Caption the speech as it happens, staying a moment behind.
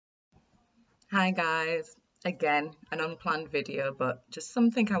Hi guys, again an unplanned video, but just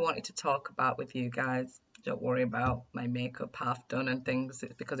something I wanted to talk about with you guys. Don't worry about my makeup half done and things,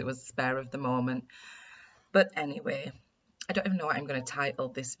 it's because it was spare of the moment. But anyway, I don't even know what I'm going to title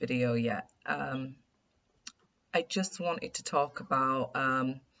this video yet. I just wanted to talk about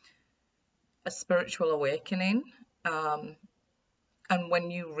a spiritual awakening, um, and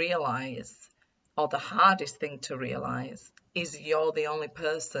when you realize, or the hardest thing to realize, is you're the only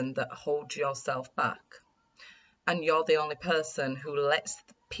person that holds yourself back. And you're the only person who lets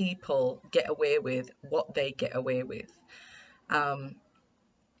people get away with what they get away with.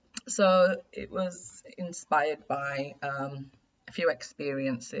 So it was inspired by a few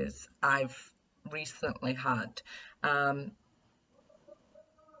experiences I've recently had.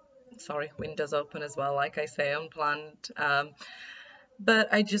 Sorry, windows open as well, like I say, unplanned.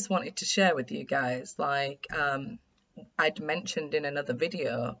 But I just wanted to share with you guys, I'd mentioned in another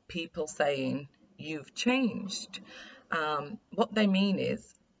video, people saying, "You've changed." What they mean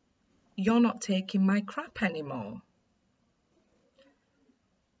is, "You're not taking my crap anymore."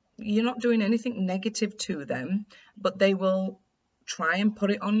 You're not doing anything negative to them, but they will try and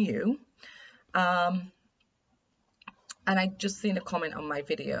put it on you. And I just seen a comment on my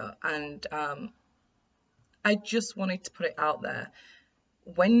video, and I just wanted to put it out there.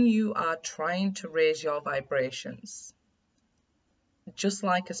 When you are trying to raise your vibrations, just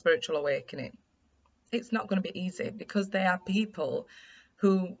like a spiritual awakening, it's not going to be easy, because there are people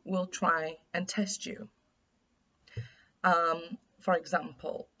who will try and test you. For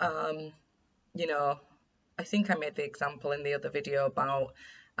example, I think I made the example in the other video about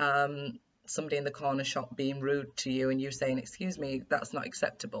somebody in the corner shop being rude to you and you saying, "Excuse me, that's not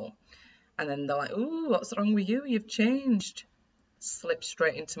acceptable." And then they're like, "Ooh, what's wrong with you? You've changed." Slip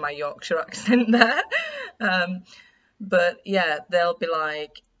straight into my Yorkshire accent there. But yeah, they'll be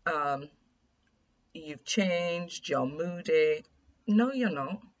like, "You've changed, you're moody." No, you're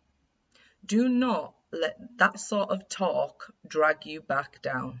not. Do not let that sort of talk drag you back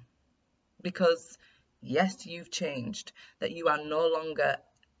down, because yes, you've changed, that you are no longer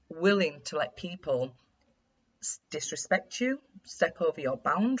willing to let people disrespect you, step over your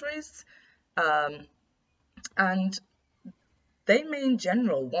boundaries, and they may in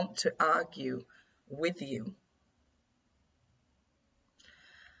general want to argue with you,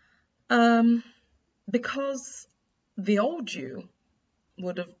 because the old you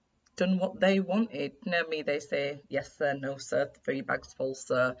would have done what they wanted. Near me, they say, "Yes sir, no sir, 3 bags full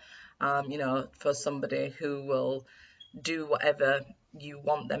sir." For somebody who will do whatever you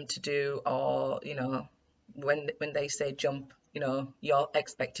want them to do, or when they say jump, you're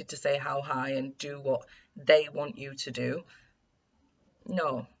expected to say how high and do what they want you to do.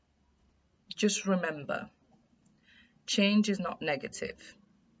 No, just remember, change is not negative.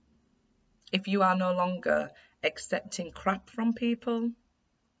 If you are no longer accepting crap from people,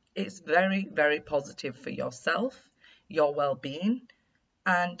 it's very, very positive for yourself, your well-being,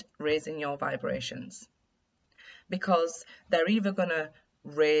 and raising your vibrations. Because they're either going to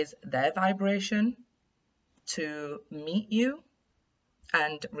raise their vibration to meet you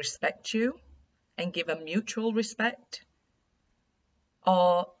and respect you and give a mutual respect,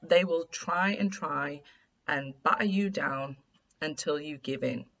 or they will try and batter you down until you give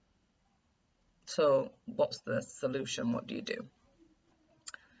in. So what's the solution? What do you do?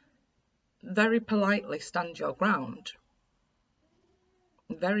 Very politely stand your ground.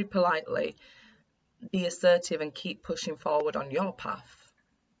 Very politely be assertive and keep pushing forward on your path,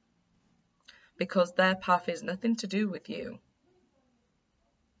 because their path is nothing to do with you.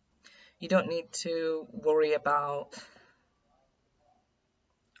 You don't need to worry about,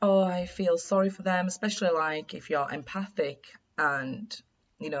 "Oh, I feel sorry for them," especially like if you're empathic and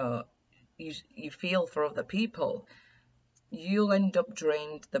you feel for other people. You'll end up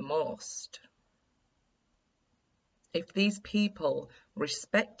drained the most. If these people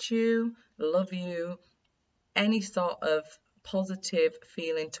respect you, love you, any sort of positive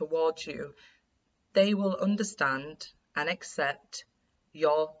feeling towards you, they will understand and accept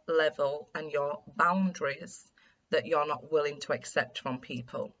your level and your boundaries that you're not willing to accept from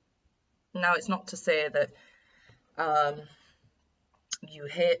people. Now, it's not to say that you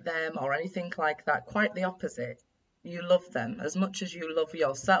hate them or anything like that. Quite the opposite. You love them as much as you love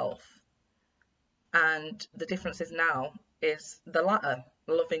yourself. And the difference is now is the latter,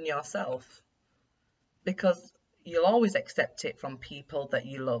 loving yourself, because you'll always accept it from people that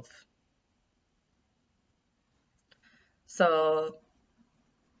you love. So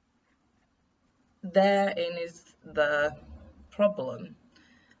therein is the problem.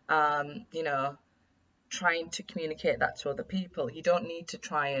 trying to communicate that to other people. You don't need to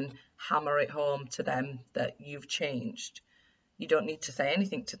try and hammer it home to them that you've changed. You don't need to say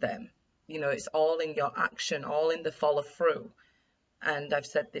anything to them. You know, it's all in your action, all in the follow through. And I've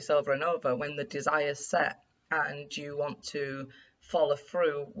said this over and over, when the desire's set and you want to follow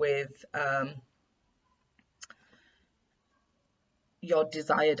through with your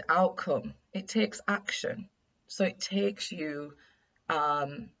desired outcome, it takes action. So it takes you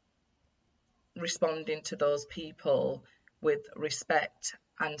responding to those people with respect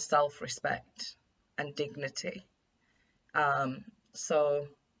and self-respect and dignity. So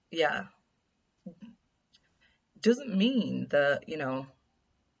yeah, doesn't mean that, you know,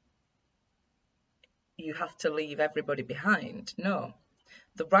 you have to leave everybody behind. No,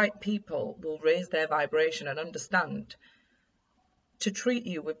 the right people will raise their vibration and understand to treat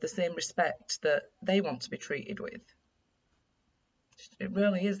you with the same respect that they want to be treated with. It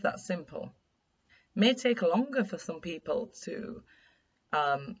really is that simple. May take longer for some people to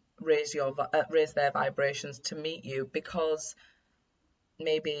raise their vibrations to meet you, because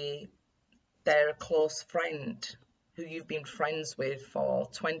maybe they're a close friend who you've been friends with for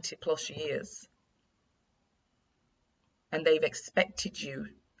 20 plus years, and they've expected you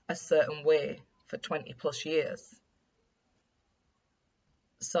a certain way for 20 plus years.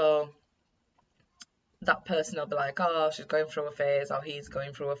 So that person will be like, oh, she's going through a phase, or he's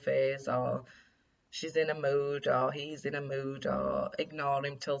going through a phase, or she's in a mood, or he's in a mood, or ignore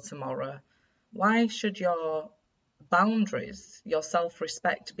him till tomorrow. Why should your boundaries, your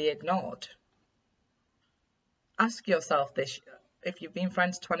self-respect be ignored? Ask yourself this. If you've been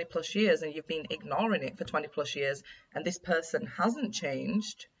friends 20 plus years and you've been ignoring it for 20 plus years and this person hasn't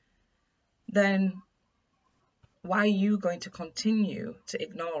changed, then why are you going to continue to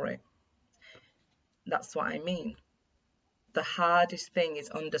ignore it? That's what I mean. The hardest thing is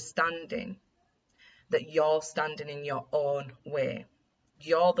understanding that you're standing in your own way.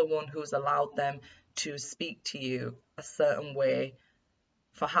 You're the one who's allowed them to speak to you a certain way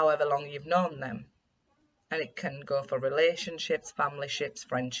for however long you've known them. And it can go for relationships, familyships,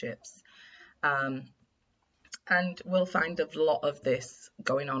 friendships. And we'll find a lot of this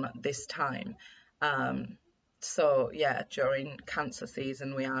going on at this time. So yeah, during Cancer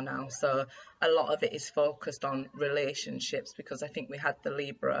season we are now. So a lot of it is focused on relationships, because I think we had the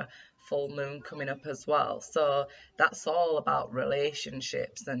Libra full moon coming up as well. So that's all about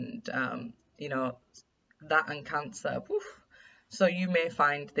relationships, and you know, that and Cancer. Woof. So you may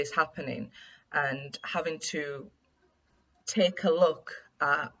find this happening and having to take a look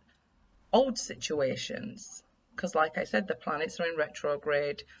at old situations, because like I said, the planets are in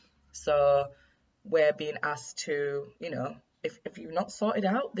retrograde. So we're being asked to, you know, if you've not sorted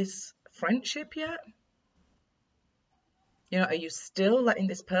out this friendship yet, you know, are you still letting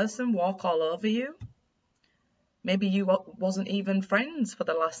this person walk all over you? Maybe you wasn't even friends for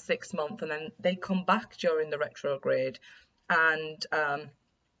the last 6 months, and then they come back during the retrograde and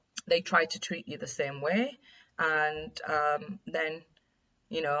they try to treat you the same way, and then,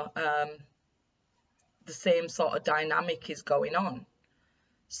 you know, the same sort of dynamic is going on.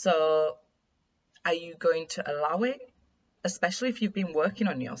 So are you going to allow it? Especially if you've been working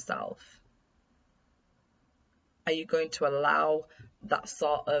on yourself. Are you going to allow that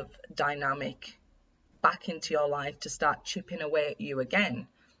sort of dynamic back into your life to start chipping away at you again?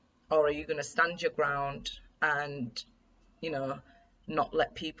 Or are you going to stand your ground and, you know, not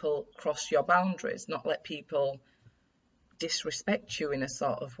let people cross your boundaries, not let people disrespect you in a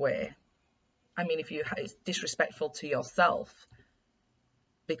sort of way? I mean, it's disrespectful to yourself,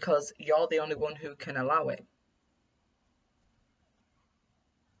 because you're the only one who can allow it.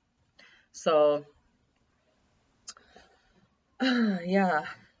 So yeah,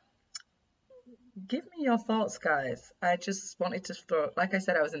 give me your thoughts, guys. I just wanted to throw, like I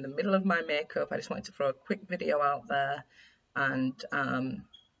said, I was in the middle of my makeup. I just wanted to throw a quick video out there and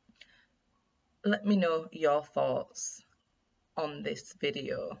let me know your thoughts on this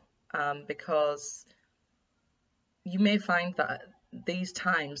video, because you may find that these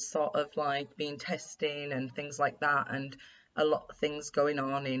times sort of like being testing and things like that, and a lot of things going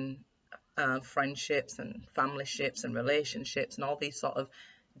on in friendships and familyships and relationships and all these sort of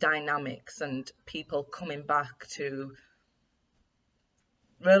dynamics, and people coming back to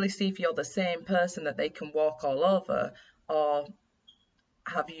really see if you're the same person that they can walk all over, or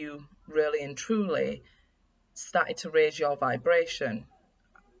have you really and truly started to raise your vibration?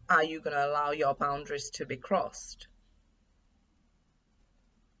 Are you going to allow your boundaries to be crossed?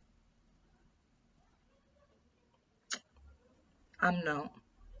 I'm not.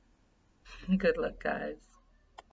 Good luck, guys.